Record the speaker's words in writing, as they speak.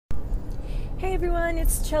Hey everyone,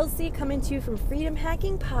 it's Chelsea coming to you from Freedom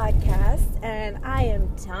Hacking Podcast, and I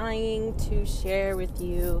am dying to share with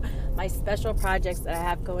you my special projects that I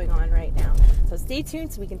have going on right now. So stay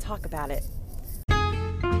tuned so we can talk about it.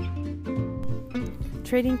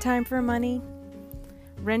 Trading time for money,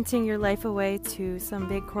 renting your life away to some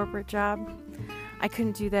big corporate job. I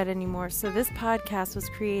couldn't do that anymore. So this podcast was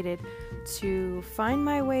created to find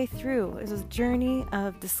my way through. It was a journey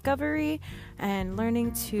of discovery and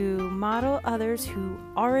learning to model others who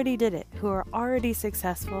already did it, who are already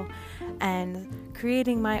successful, and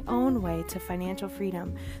creating my own way to financial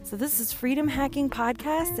freedom. So this is Freedom Hacking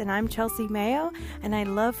Podcast, and I'm Chelsea Mayo, and I'd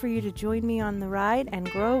love for you to join me on the ride and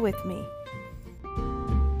grow with me.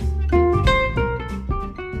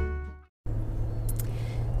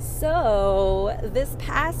 So this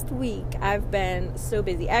past week I've been so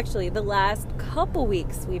busy. Actually, the last couple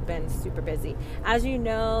weeks we've been super busy. As you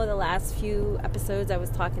know, the last few episodes I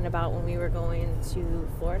was talking about when we were going to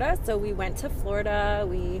Florida. So we went to Florida.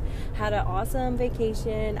 We had an awesome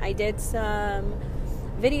vacation. I did some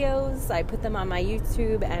videos. I put them on my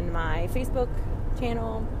YouTube and my Facebook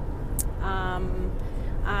channel.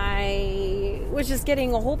 I was just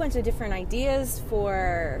getting a whole bunch of different ideas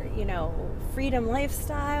for, freedom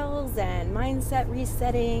lifestyles and mindset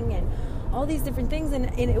resetting and all these different things. And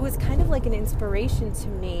it was kind of like an inspiration to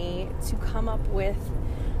me to come up with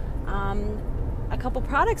a couple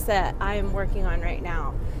products that I am working on right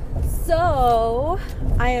now. So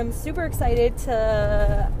I am super excited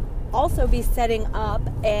to also be setting up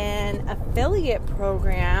an affiliate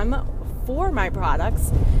program for my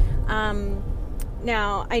products.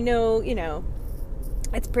 Now, I know,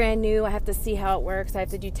 it's brand new. I have to see how it works. I have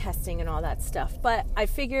to do testing and all that stuff. But I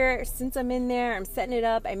figure since I'm in there, I'm setting it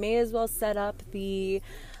up, I may as well set up the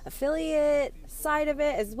affiliate side of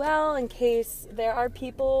it as well in case there are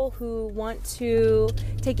people who want to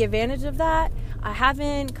take advantage of that. I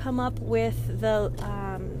haven't come up with the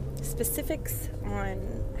specifics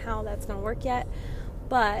on how that's going to work yet,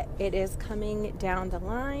 but it is coming down the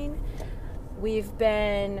line. We've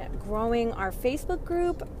been growing our Facebook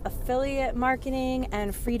group, Affiliate Marketing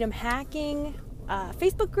and Freedom Hacking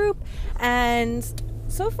Facebook group, and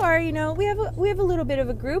so far, we have a little bit of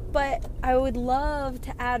a group, but I would love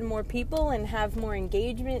to add more people and have more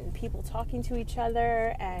engagement and people talking to each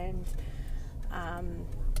other, and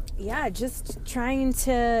just trying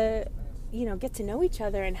to get to know each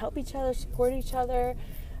other and help each other, support each other,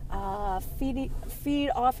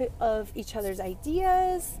 feed off of each other's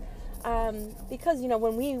ideas. Because,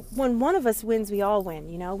 when one of us wins, we all win,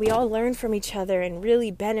 we all learn from each other and really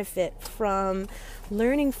benefit from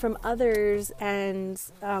learning from others and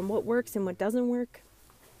what works and what doesn't work.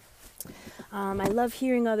 I love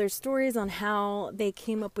hearing other stories on how they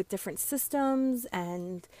came up with different systems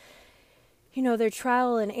and, their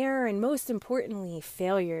trial and error, and most importantly,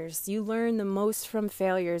 failures. You learn the most from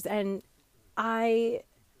failures. And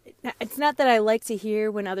it's not that I like to hear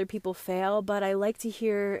when other people fail, but I like to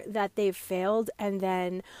hear that they've failed and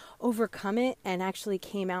then overcome it and actually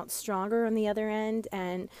came out stronger on the other end.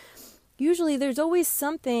 And usually there's always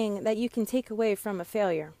something that you can take away from a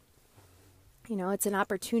failure. It's an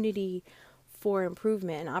opportunity for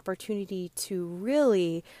improvement, an opportunity to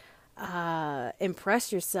really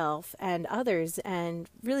impress yourself and others and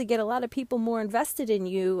really get a lot of people more invested in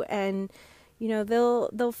you, and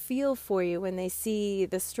they'll feel for you when they see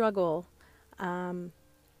the struggle,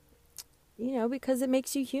 because it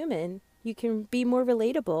makes you human. You can be more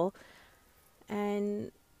relatable,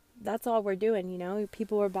 and that's all we're doing,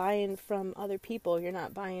 People are buying from other people. You're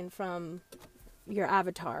not buying from your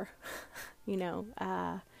avatar,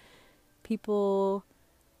 People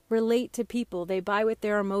relate to people. They buy with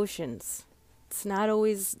their emotions. It's not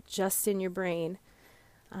always just in your brain.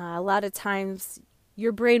 A lot of times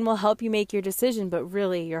your brain will help you make your decision, but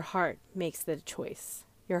really your heart makes the choice.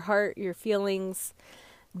 Your heart, your feelings,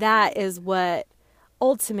 that is what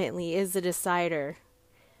ultimately is the decider.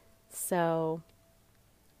 So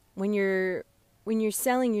when you're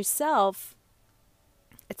selling yourself,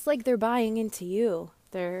 it's like they're buying into you.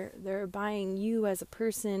 They're buying you as a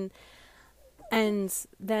person, and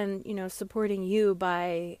then, supporting you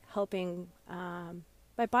by helping,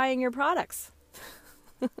 by buying your products.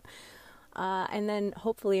 And then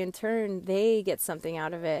hopefully in turn they get something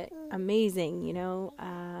out of it. Amazing,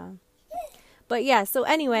 But yeah, so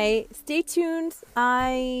anyway, stay tuned.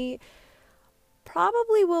 I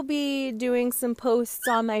probably will be doing some posts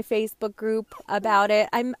on my Facebook group about it.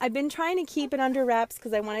 I've been trying to keep it under wraps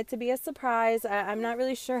because I want it to be a surprise. I'm not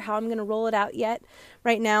really sure how I'm going to roll it out yet.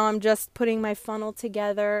 Right now I'm just putting my funnel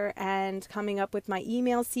together and coming up with my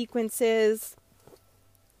email sequences.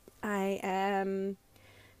 I am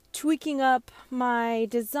tweaking up my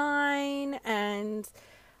design, and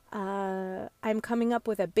I'm coming up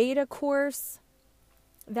with a beta course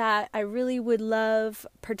that I really would love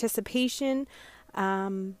participation.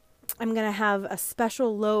 I'm going to have a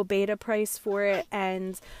special low beta price for it,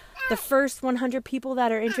 and the first 100 people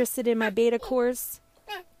that are interested in my beta course,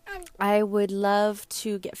 I would love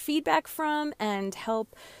to get feedback from and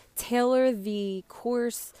help tailor the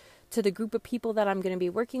course to the group of people that I'm going to be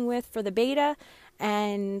working with for the beta.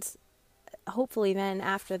 And hopefully then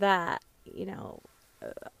after that,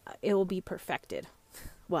 it will be perfected.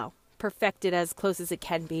 Well, perfected as close as it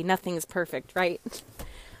can be. Nothing's perfect, right?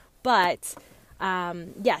 But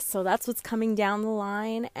yes, so that's what's coming down the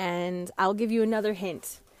line. And I'll give you another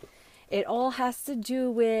hint. It all has to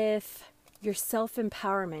do with your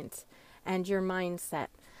self-empowerment and your mindset.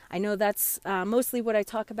 I know that's mostly what I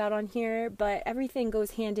talk about on here, but everything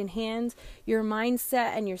goes hand in hand. Your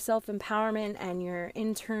mindset and your self-empowerment and your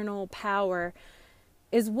internal power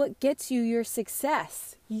is what gets you your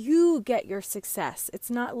success. You get your success. It's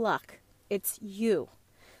not luck. It's you.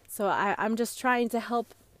 So I'm just trying to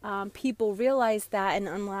help people realize that and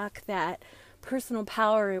unlock that personal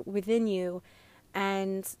power within you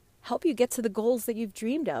and help you get to the goals that you've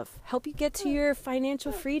dreamed of. Help you get to your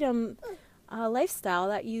financial freedom lifestyle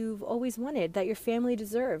that you've always wanted, that your family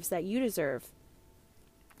deserves, that you deserve.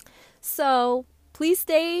 So please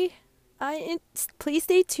stay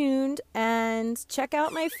tuned and check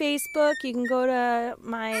out my Facebook. You can go to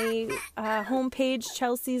my homepage,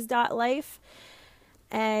 chelseas.life,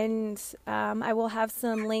 and I will have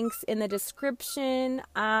some links in the description.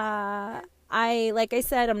 Like I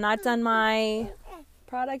said, I'm not done my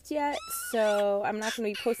product yet, so I'm not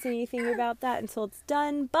going to be posting anything about that until it's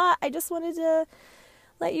done, but I just wanted to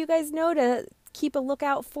let you guys know to keep a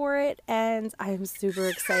lookout for it, and I'm super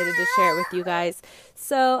excited to share it with you guys.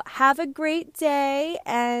 So have a great day,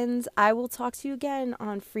 and I will talk to you again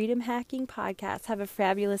on Freedom Hacking Podcast. Have a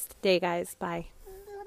fabulous day, guys. Bye.